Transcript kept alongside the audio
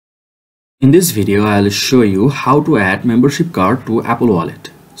In this video, I will show you how to add membership card to Apple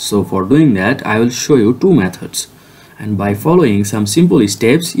Wallet. So for doing that, I will show you two methods. And by following some simple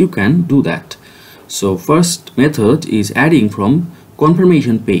steps, you can do that. So first method is adding from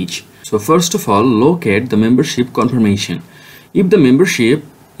confirmation page. So first of all, locate the membership confirmation. If the membership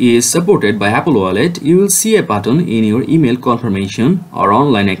is supported by Apple Wallet, you will see a button in your email confirmation or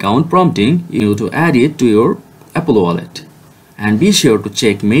online account prompting you to add it to your Apple Wallet. And be sure to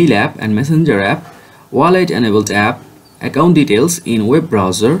check Mail app and Messenger app, Wallet enabled app, account details in web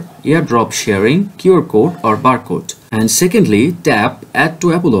browser, airdrop sharing, QR code or barcode. And secondly, tap Add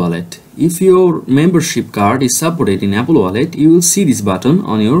to Apple Wallet. If your membership card is supported in Apple Wallet, you will see this button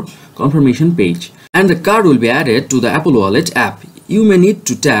on your confirmation page. And the card will be added to the Apple Wallet app. You may need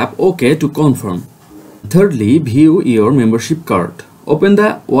to tap OK to confirm. Thirdly, view your membership card. Open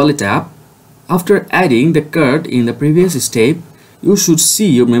the Wallet app. After adding the card in the previous step, you should see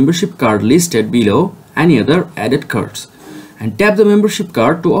your membership card listed below any other added cards. And tap the membership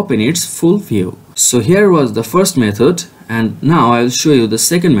card to open its full view. So here was the first method, and now I will show you the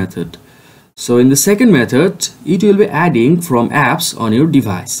second method. So in the second method, it will be adding from apps on your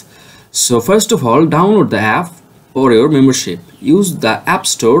device. So first of all, download the app for your membership. Use the App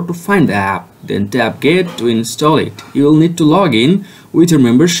Store to find the app. Then tap Get to install it. You will need to log in with your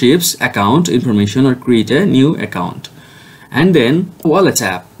membership's account information or create a new account. And then Wallet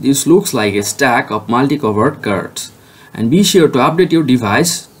app. This looks like a stack of multi-covered cards. And be sure to update your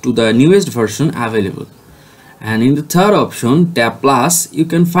device to the newest version available. And in the third option, tap plus. You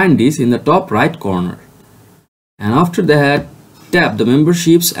can find this in the top right corner. And after that, tap the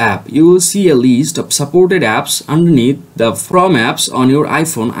memberships app. You will see a list of supported apps underneath the From apps on your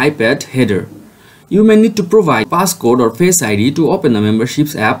iPhone, iPad header. You may need to provide passcode or Face ID to open the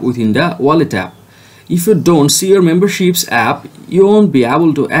memberships app within the Wallet app. If you don't see your memberships app, you won't be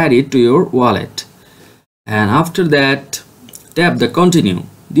able to add it to your wallet. And after that, tap the Continue.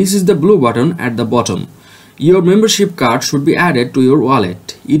 This is the blue button at the bottom. Your membership card should be added to your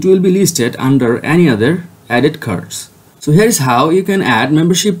wallet. It will be listed under any other added cards. So here is how you can add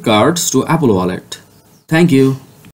membership cards to Apple Wallet. Thank you.